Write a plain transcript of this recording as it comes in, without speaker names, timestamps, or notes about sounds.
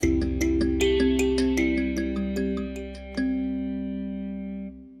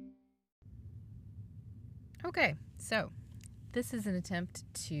This is an attempt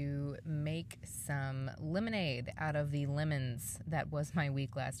to make some lemonade out of the lemons that was my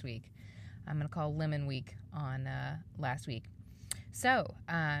week last week. I'm going to call Lemon Week on last week. So,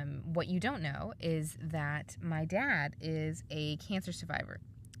 what you don't know is that my dad is a cancer survivor.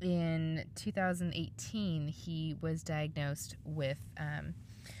 In 2018, he was diagnosed with,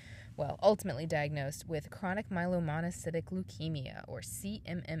 ultimately diagnosed with chronic myelomonocytic leukemia, or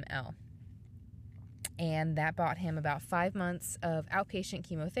CMML. And that brought him about 5 months of outpatient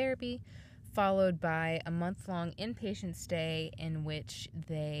chemotherapy, followed by a month-long inpatient stay in which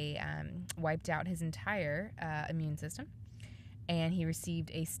they wiped out his entire immune system. And he received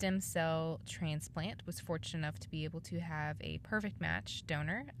a stem cell transplant, was fortunate enough to be able to have a perfect match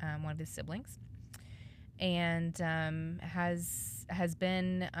donor, one of his siblings, and has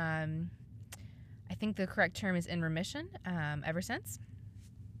been, I think the correct term is in remission ever since.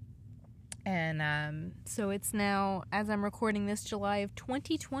 And so it's now, as I'm recording this, July of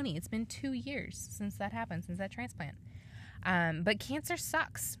 2020. It's been 2 years since that happened, since that transplant. But cancer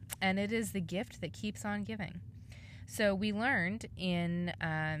sucks, and it is the gift that keeps on giving. So we learned in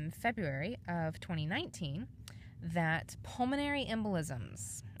February of 2019 that pulmonary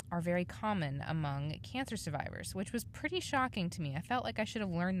embolisms are very common among cancer survivors, which was pretty shocking to me. I felt like I should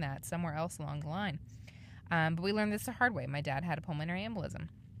have learned that somewhere else along the line. But we learned this the hard way. My dad had a pulmonary embolism.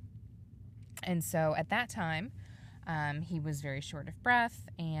 And so at that time, he was very short of breath,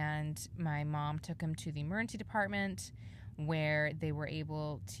 and my mom took him to the emergency department where they were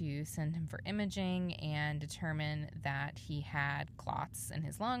able to send him for imaging and determine that he had clots in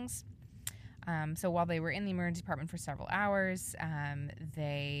his lungs. So while they were in the emergency department for several hours,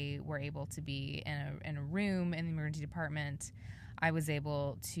 they were able to be in a room in the emergency department. I was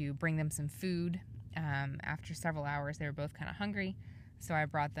able to bring them some food. After several hours, they were both kind of hungry. So I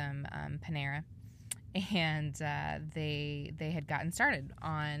brought them Panera, and they had gotten started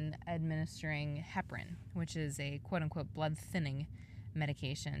on administering heparin, which is a quote-unquote blood-thinning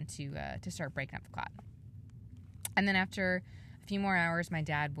medication to start breaking up the clot. And then after a few more hours, my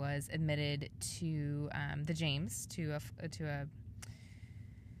dad was admitted to the James, to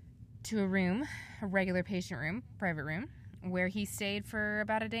a room, a regular patient room, private room, where he stayed for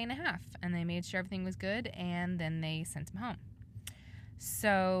about a day and a half, and they made sure everything was good, and then they sent him home.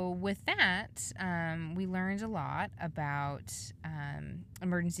 So with that, we learned a lot about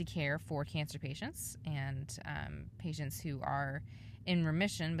emergency care for cancer patients and patients who are in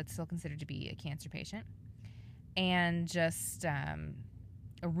remission but still considered to be a cancer patient, and just a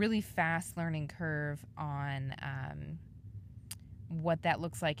really fast learning curve on what that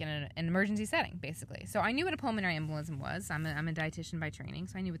looks like in an emergency setting, basically. So I knew what a pulmonary embolism was. I'm a dietitian by training,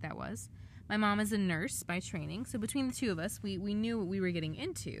 so I knew what that was. My mom is a nurse by training, so between the two of us, we knew what we were getting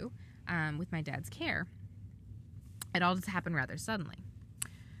into with my dad's care. It all just happened rather suddenly.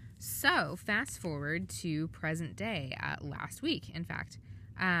 So fast forward to present day, last week, in fact.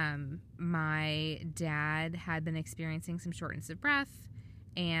 My dad had been experiencing some shortness of breath,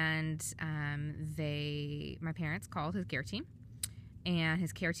 and my parents called his care team, and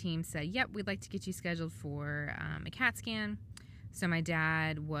his care team said, yep, we'd like to get you scheduled for a CAT scan. So my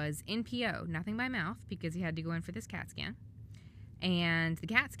dad was in PO, nothing by mouth, because he had to go in for this CAT scan. And the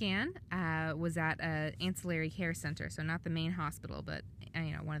CAT scan was at an ancillary care center, so not the main hospital, but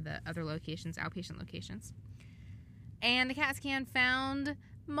one of the other locations, outpatient locations. And the CAT scan found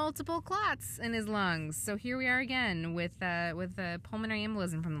multiple clots in his lungs. So here we are again with a pulmonary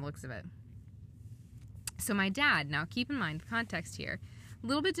embolism from the looks of it. So my dad, now keep in mind the context here, a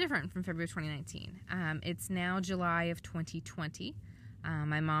little bit different from February 2019. It's now July of 2020.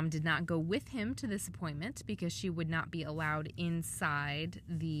 My mom did not go with him to this appointment because she would not be allowed inside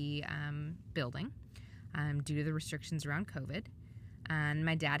the building due to the restrictions around COVID. And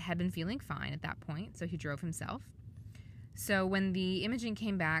my dad had been feeling fine at that point, so he drove himself. So when the imaging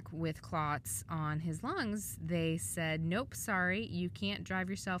came back with clots on his lungs, they said, nope, sorry, you can't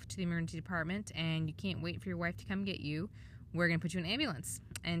drive yourself to the emergency department, and you can't wait for your wife to come get you. We're going to put you in an ambulance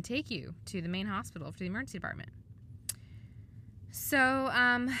and take you to the main hospital, to the emergency department. So,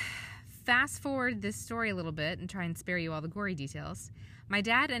 fast forward this story a little bit and try and spare you all the gory details. My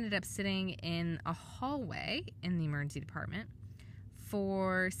dad ended up sitting in a hallway in the emergency department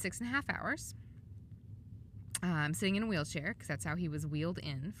for 6.5 hours, sitting in a wheelchair, because that's how he was wheeled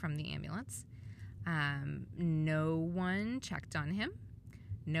in from the ambulance. No one checked on him.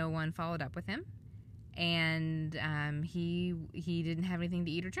 No one followed up with him. And he didn't have anything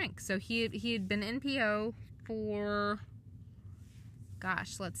to eat or drink. So he had been in PO for,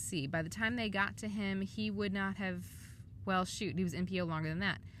 let's see. By the time they got to him, he would not have, he was in PO longer than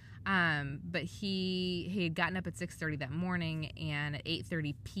that. But he had gotten up at 6:30 that morning, and at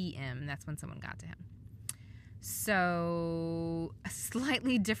 8:30 p.m., that's when someone got to him. So a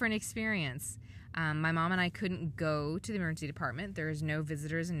slightly different experience. My mom and I couldn't go to the emergency department. There is no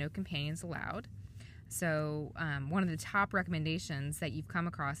visitors and no companions allowed. So one of the top recommendations that you've come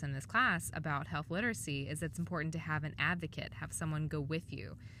across in this class about health literacy is it's important to have an advocate, have someone go with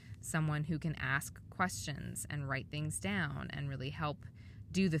you, someone who can ask questions and write things down and really help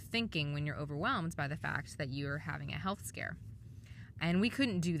do the thinking when you're overwhelmed by the fact that you're having a health scare. And we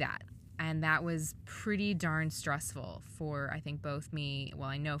couldn't do that. And that was pretty darn stressful for, I think, both me, well,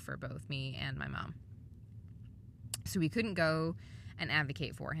 I know for both me and my mom. So we couldn't go and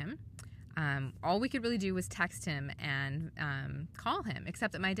advocate for him. All we could really do was text him and call him,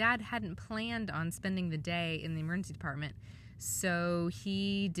 except that my dad hadn't planned on spending the day in the emergency department, so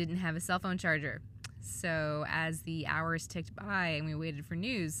he didn't have a cell phone charger. So as the hours ticked by and we waited for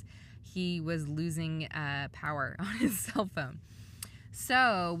news, he was losing power on his cell phone.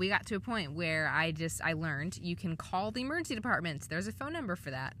 So we got to a point where I learned you can call the emergency department. There's a phone number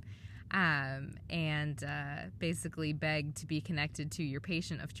for that. And basically beg to be connected to your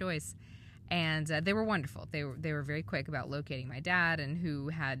patient of choice. And they were wonderful. They were very quick about locating my dad and who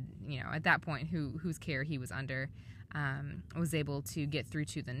had, at that point, whose care he was under. Was able to get through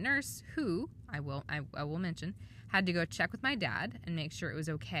to the nurse who, I will mention, had to go check with my dad and make sure it was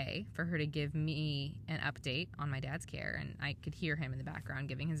okay for her to give me an update on my dad's care. And I could hear him in the background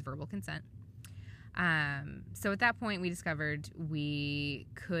giving his verbal consent. So at that point, we discovered we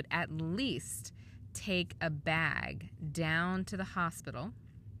could at least take a bag down to the hospital,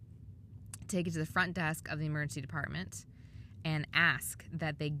 take it to the front desk of the emergency department, and ask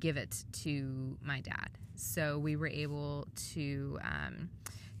that they give it to my dad. So we were able to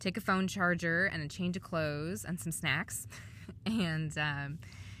take a phone charger and a change of clothes and some snacks and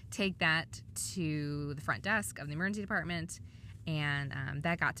take that to the front desk of the emergency department. And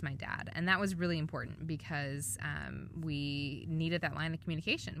that got to my dad. And that was really important because we needed that line of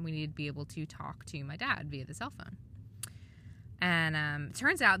communication. We needed to be able to talk to my dad via the cell phone. And it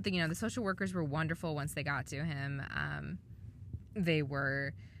turns out that, the social workers were wonderful once they got to him. They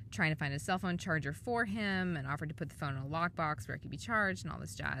were trying to find a cell phone charger for him and offered to put the phone in a lockbox where it could be charged and all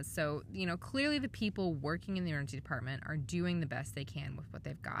this jazz. So, clearly the people working in the emergency department are doing the best they can with what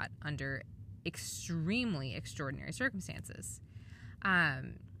they've got under extremely extraordinary circumstances.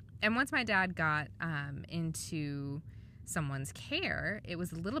 And once my dad got into someone's care, it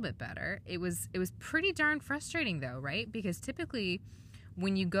was a little bit better. It was pretty darn frustrating, though, right? Because typically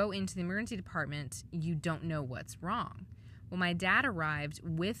when you go into the emergency department, you don't know what's wrong. Well, my dad arrived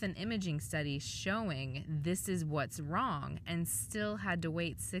with an imaging study showing this is what's wrong and still had to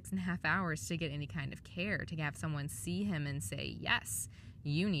wait 6.5 hours to get any kind of care, to have someone see him and say, yes,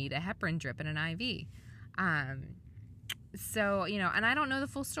 you need a heparin drip and an IV. So, and I don't know the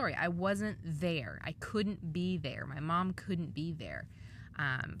full story. I wasn't there. I couldn't be there. My mom couldn't be there.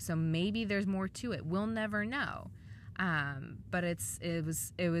 So maybe there's more to it. We'll never know. But it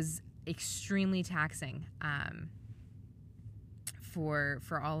was extremely taxing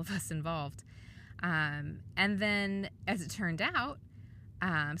for all of us involved. And then, as it turned out,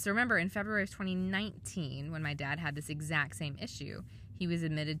 so remember in February of 2019, when my dad had this exact same issue, he was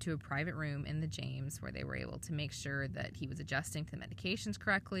admitted to a private room in the James where they were able to make sure that he was adjusting to the medications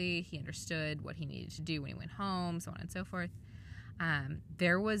correctly. He understood what he needed to do when he went home, so on and so forth.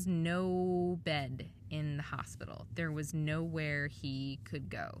 There was no bed in the hospital. There was nowhere he could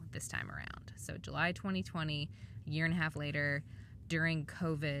go this time around. So July 2020, a year and a half later, during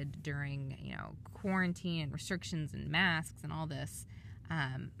COVID, during, quarantine and restrictions and masks and all this,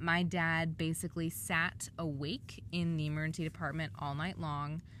 my dad basically sat awake in the emergency department all night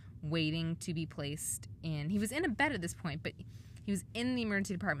long, waiting to be placed in. He was in a bed at this point, but he was in the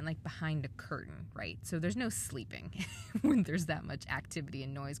emergency department, like behind a curtain, right? So there's no sleeping when there's that much activity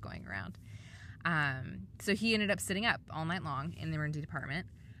and noise going around. So he ended up sitting up all night long in the emergency department,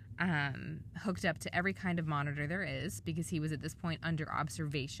 hooked up to every kind of monitor there is, because he was at this point under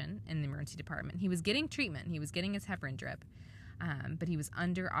observation in the emergency department. He was getting treatment. He was getting his heparin drip. But he was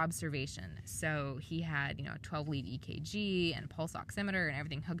under observation. So he had, a 12-lead EKG and a pulse oximeter and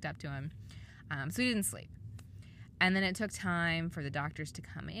everything hooked up to him. So he didn't sleep. And then it took time for the doctors to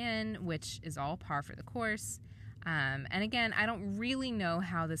come in, which is all par for the course. And again, I don't really know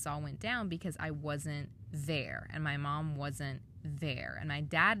how this all went down because I wasn't there and my mom wasn't there. And my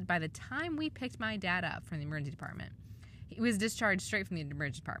dad, by the time we picked my dad up from the emergency department, he was discharged straight from the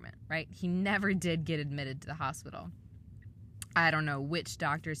emergency department, right? He never did get admitted to the hospital. I don't know which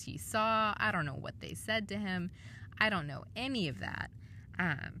doctors he saw. I don't know what they said to him. I don't know any of that.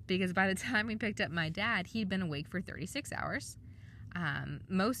 Because by the time we picked up my dad, he'd been awake for 36 hours,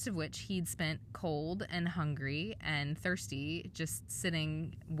 most of which he'd spent cold and hungry and thirsty, just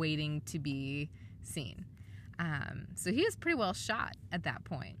sitting, waiting to be seen. So he was pretty well shot at that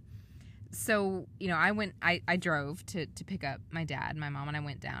point. So, I drove to pick up my dad. My mom and I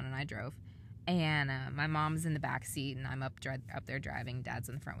went down and I drove. And my mom's in the back seat and I'm up there driving. Dad's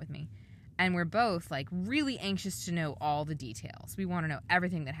in the front with me. And we're both, like, really anxious to know all the details. We want to know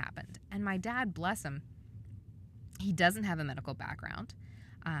everything that happened. And my dad, bless him, he doesn't have a medical background.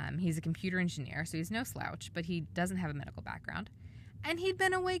 He's a computer engineer, so he's no slouch, but he doesn't have a medical background. And he'd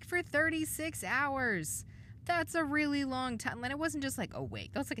been awake for 36 hours. That's a really long time. And it wasn't just, like,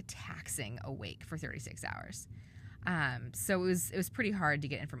 awake. That was, like, a taxing awake for 36 hours. So it was pretty hard to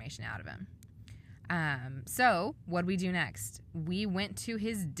get information out of him. So what did we do next? We went to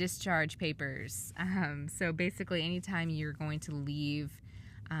his discharge papers. So basically anytime you're going to leave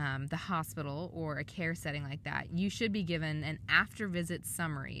the hospital or a care setting like that, you should be given an after-visit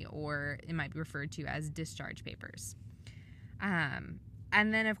summary, or it might be referred to as discharge papers. And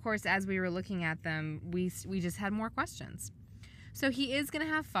then, of course, as we were looking at them, we just had more questions. So he is going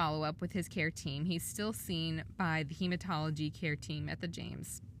to have follow-up with his care team. He's still seen by the hematology care team at the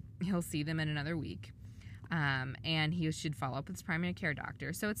James. He'll see them in another week. And he should follow up with his primary care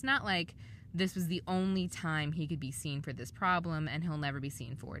doctor. So it's not like this was the only time he could be seen for this problem and he'll never be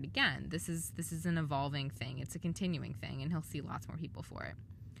seen for it again. This is an evolving thing. It's a continuing thing, and he'll see lots more people for it.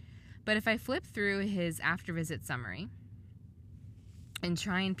 But if I flip through his after-visit summary and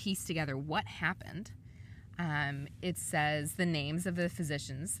try and piece together what happened, it says the names of the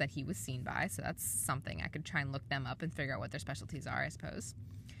physicians that he was seen by. So that's something. I could try and look them up and figure out what their specialties are, I suppose.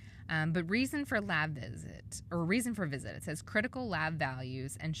 But reason for visit, it says critical lab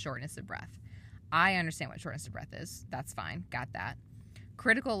values and shortness of breath. I understand what shortness of breath is. That's fine. Got that.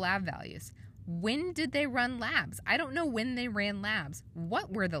 Critical lab values. When did they run labs? I don't know when they ran labs.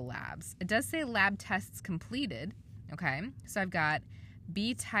 What were the labs? It does say lab tests completed. Okay. So I've got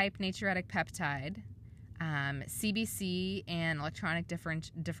B-type natriuretic peptide, CBC and electronic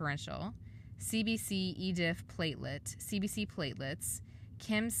differential, CBC EDIF platelet, CBC platelets,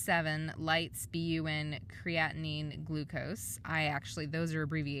 Kim7, lights, BUN, creatinine, glucose. Those are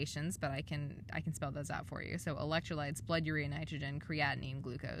abbreviations, but I can spell those out for you. So electrolytes, blood urea nitrogen, creatinine,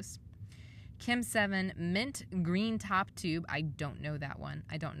 glucose. Kim7, mint green top tube. I don't know that one.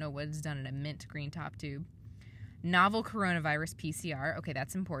 I don't know what is done in a mint green top tube. Novel coronavirus PCR. Okay,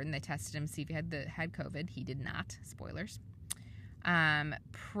 that's important. They tested him to see if he had COVID. He did not. Spoilers.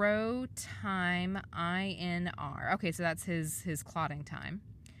 Pro time INR. Okay, so that's his clotting time.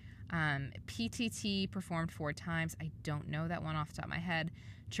 PTT performed 4 times. I don't know that one off the top of my head.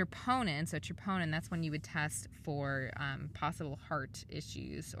 Troponin. So troponin, that's when you would test for possible heart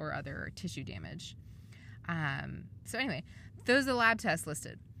issues or other tissue damage. So anyway, those are the lab tests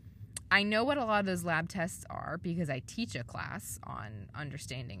listed. I know what a lot of those lab tests are because I teach a class on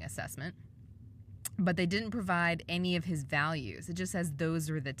understanding assessment. But they didn't provide any of his values. It just says those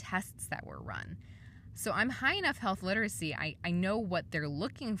were the tests that were run. So I'm high enough health literacy. I know what they're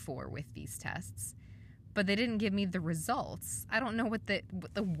looking for with these tests, but they didn't give me the results. I don't know what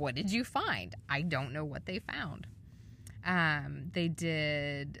did you find? I don't know what they found. They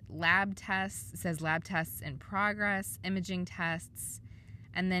did lab tests. It says lab tests in progress, imaging tests.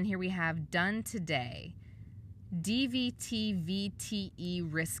 And then here we have done today, DVT-VTE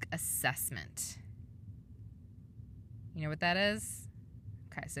risk assessment. You know what that is?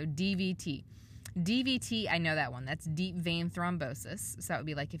 Okay, so DVT. DVT, I know that one. That's deep vein thrombosis. So that would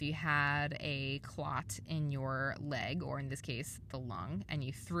be like if you had a clot in your leg, or in this case, the lung, and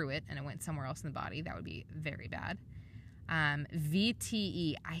you threw it and it went somewhere else in the body. That would be very bad.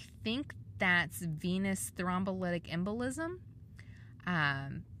 VTE, I think that's venous thrombolytic embolism.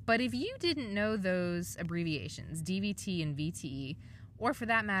 But if you didn't know those abbreviations, DVT and VTE, or for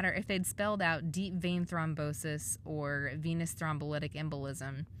that matter, if they'd spelled out deep vein thrombosis or venous thrombolytic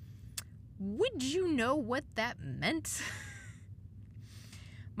embolism, would you know what that meant?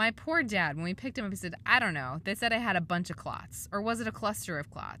 My poor dad, when we picked him up, he said, I don't know. They said I had a bunch of clots. Or was it a cluster of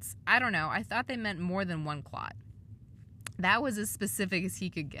clots? I don't know. I thought they meant more than one clot. That was as specific as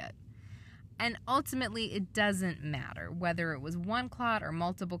he could get. And ultimately, it doesn't matter whether it was one clot or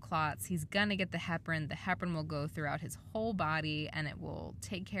multiple clots. He's going to get the heparin. The heparin will go throughout his whole body, and it will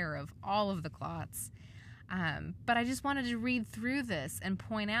take care of all of the clots. But I just wanted to read through this and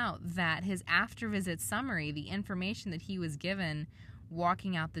point out that his after-visit summary, the information that he was given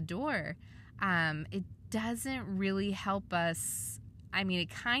walking out the door, it doesn't really help us I mean,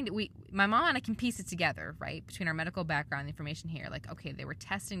 my mom and I can piece it together, right? Between our medical background information here, like, okay, they were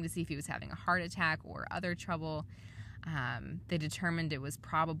testing to see if he was having a heart attack or other trouble. They determined it was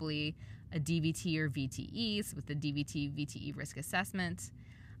probably a DVT or VTE, so with the DVT, VTE risk assessment.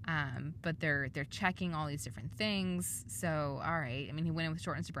 But they're checking all these different things. So, all right. I mean, he went in with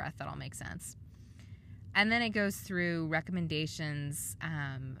shortness of breath. That all makes sense. And then it goes through recommendations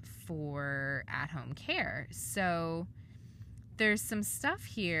for at-home care. So there's some stuff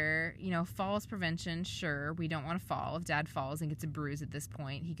here, falls prevention. Sure, we don't want to fall. If Dad falls and gets a bruise at this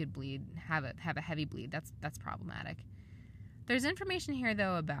point, he could bleed, have a heavy bleed. That's problematic. There's information here,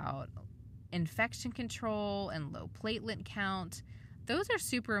 though, about infection control and low platelet count. Those are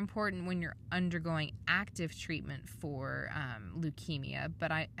super important when you're undergoing active treatment for leukemia,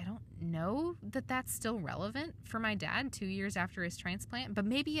 but I don't know that that's still relevant for my dad 2 years after his transplant, but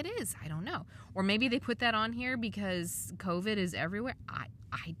maybe it is. I don't know. Or maybe they put that on here because COVID is everywhere.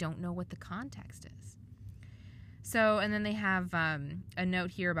 I don't know what the context is. So, and then they have a note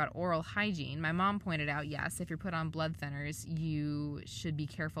here about oral hygiene. My mom pointed out, yes, if you're put on blood thinners, you should be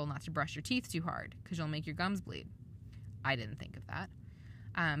careful not to brush your teeth too hard because you'll make your gums bleed. I didn't think of that.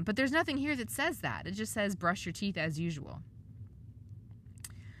 But there's nothing here that says that. It just says brush your teeth as usual.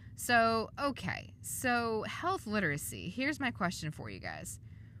 So, okay. So, health literacy. Here's my question for you guys.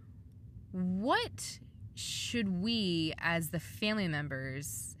 What should we, as the family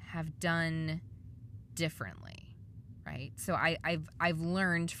members, have done differently? Right? So, I've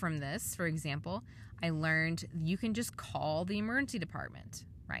learned from this, for example, I learned you can just call the emergency department,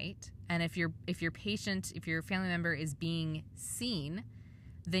 right? And if your family member is being seen,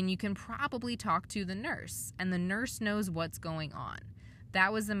 then you can probably talk to the nurse, and the nurse knows what's going on.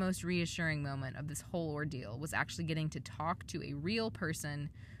 That was the most reassuring moment of this whole ordeal, was actually getting to talk to a real person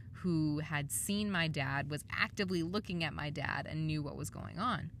who had seen my dad, was actively looking at my dad, and knew what was going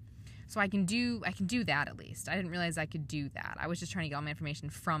on. So I can do that at least. I didn't realize I could do that. I was just trying to get all my information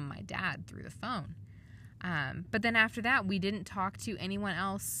from my dad through the phone. But then after that, we didn't talk to anyone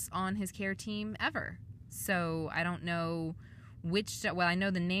else on his care team ever. So I don't know I know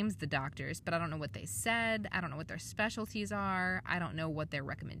the names of the doctors, but I don't know what they said. I don't know what their specialties are. I don't know what their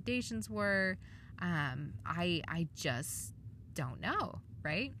recommendations were. I just don't know,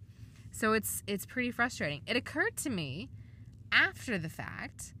 right? So it's pretty frustrating. It occurred to me after the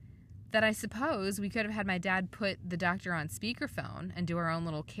fact that I suppose we could have had my dad put the doctor on speakerphone and do our own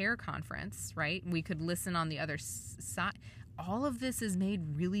little care conference, right? We could listen on the other side. All of this is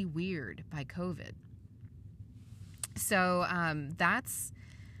made really weird by COVID. So that's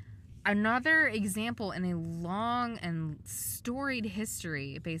another example in a long and storied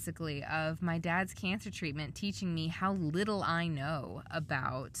history, basically, of my dad's cancer treatment teaching me how little I know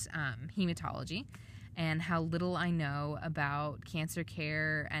about hematology and how little I know about cancer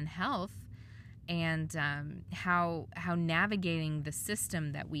care and health, and how navigating the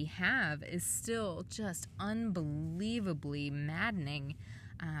system that we have is still just unbelievably maddening,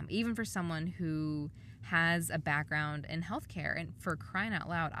 even for someone who has a background in healthcare. And for crying out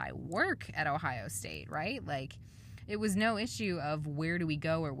loud, I work at Ohio State, right? Like, it was no issue of where do we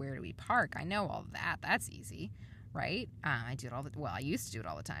go or where do we park. I know all of that. That's easy, right? I do it I used to do it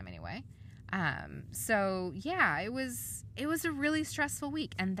all the time anyway. So yeah, it was a really stressful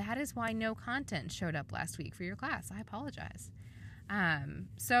week, and that is why no content showed up last week for your class. I apologize.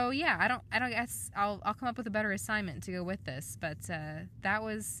 So yeah, I don't guess I'll come up with a better assignment to go with this, but that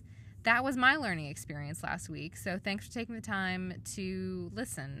was my learning experience last week. So thanks for taking the time to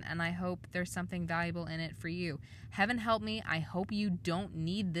listen, and I hope there's something valuable in it for you. Heaven help me, I hope you don't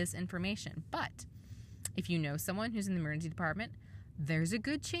need this information, but if you know someone who's in the emergency department, there's a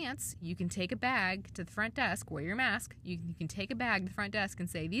good chance you can take a bag to the front desk, wear your mask, you can take a bag to the front desk and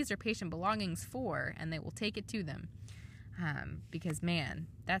say, these are patient belongings for, and they will take it to them. Because, man,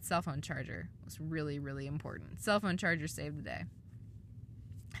 that cell phone charger was really, really important. Cell phone charger saved the day.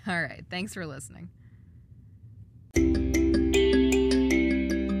 All right, thanks for listening.